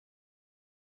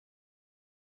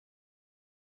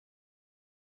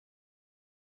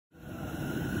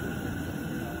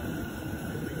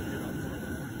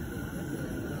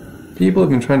People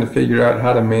have been trying to figure out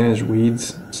how to manage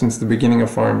weeds since the beginning of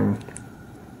farming.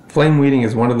 Flame weeding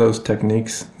is one of those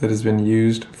techniques that has been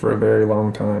used for a very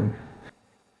long time.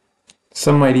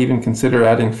 Some might even consider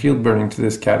adding field burning to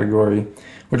this category,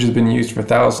 which has been used for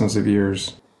thousands of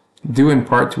years, due in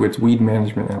part to its weed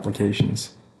management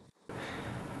applications.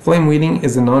 Flame weeding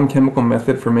is a non-chemical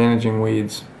method for managing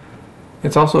weeds.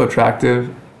 It's also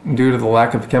attractive due to the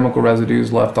lack of chemical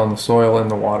residues left on the soil and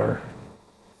the water.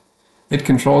 It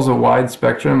controls a wide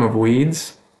spectrum of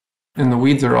weeds, and the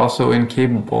weeds are also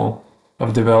incapable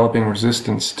of developing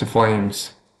resistance to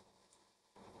flames.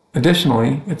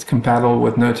 Additionally, it's compatible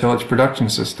with no-tillage production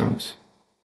systems.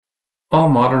 All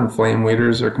modern flame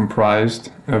weeders are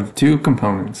comprised of two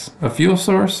components, a fuel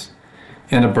source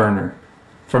and a burner.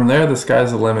 From there, the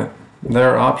sky's the limit.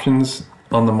 There are options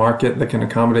on the market that can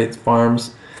accommodate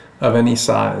farms of any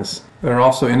size. There are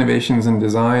also innovations in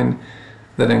design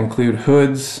that include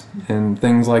hoods and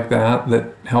things like that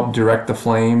that help direct the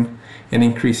flame and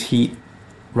increase heat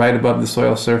right above the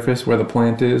soil surface where the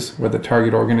plant is, where the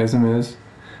target organism is.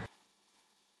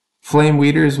 Flame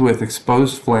weeders with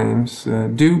exposed flames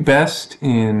do best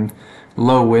in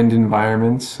low wind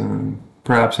environments,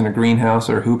 perhaps in a greenhouse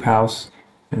or hoop house.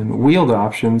 And wheeled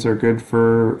options are good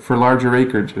for larger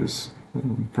acreages,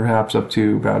 perhaps up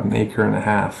to about 1.5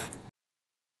 acres.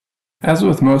 As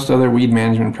with most other weed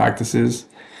management practices,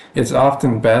 it's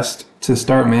often best to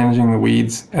start managing the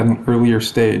weeds at an earlier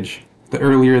stage. The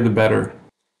earlier the better.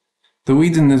 The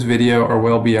weeds in this video are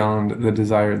well beyond the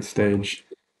desired stage.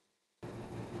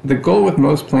 The goal with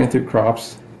most planted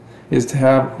crops is to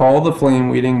have all the flame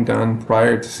weeding done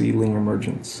prior to seedling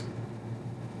emergence.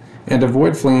 And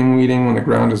avoid flame weeding when the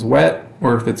ground is wet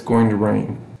or if it's going to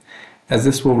rain, as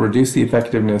this will reduce the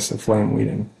effectiveness of flame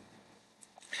weeding.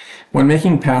 When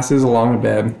making passes along a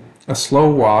bed, a slow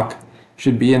walk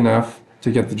should be enough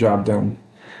to get the job done.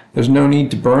 There's no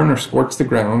need to burn or scorch the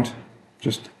ground.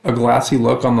 Just a glassy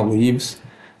look on the leaves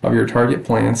of your target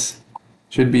plants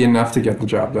should be enough to get the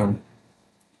job done.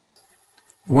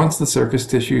 Once the surface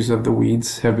tissues of the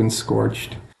weeds have been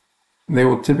scorched, they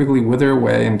will typically wither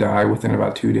away and die within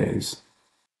about 2 days.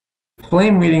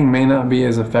 Flame weeding may not be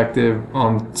as effective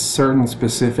on certain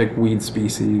specific weed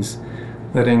species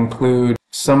that include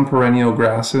some perennial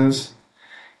grasses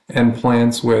and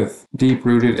plants with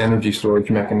deep-rooted energy storage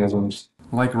mechanisms,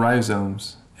 like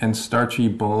rhizomes and starchy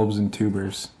bulbs and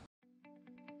tubers.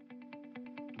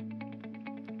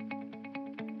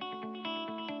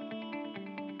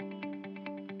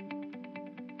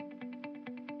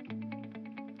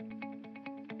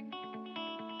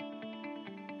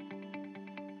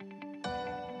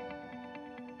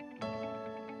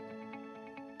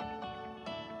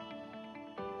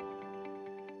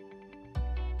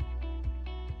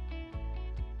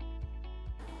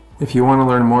 If you want to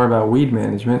learn more about weed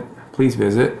management, please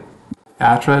visit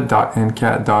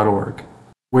attra.ncat.org,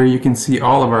 where you can see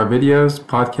all of our videos,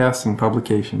 podcasts, and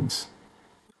publications.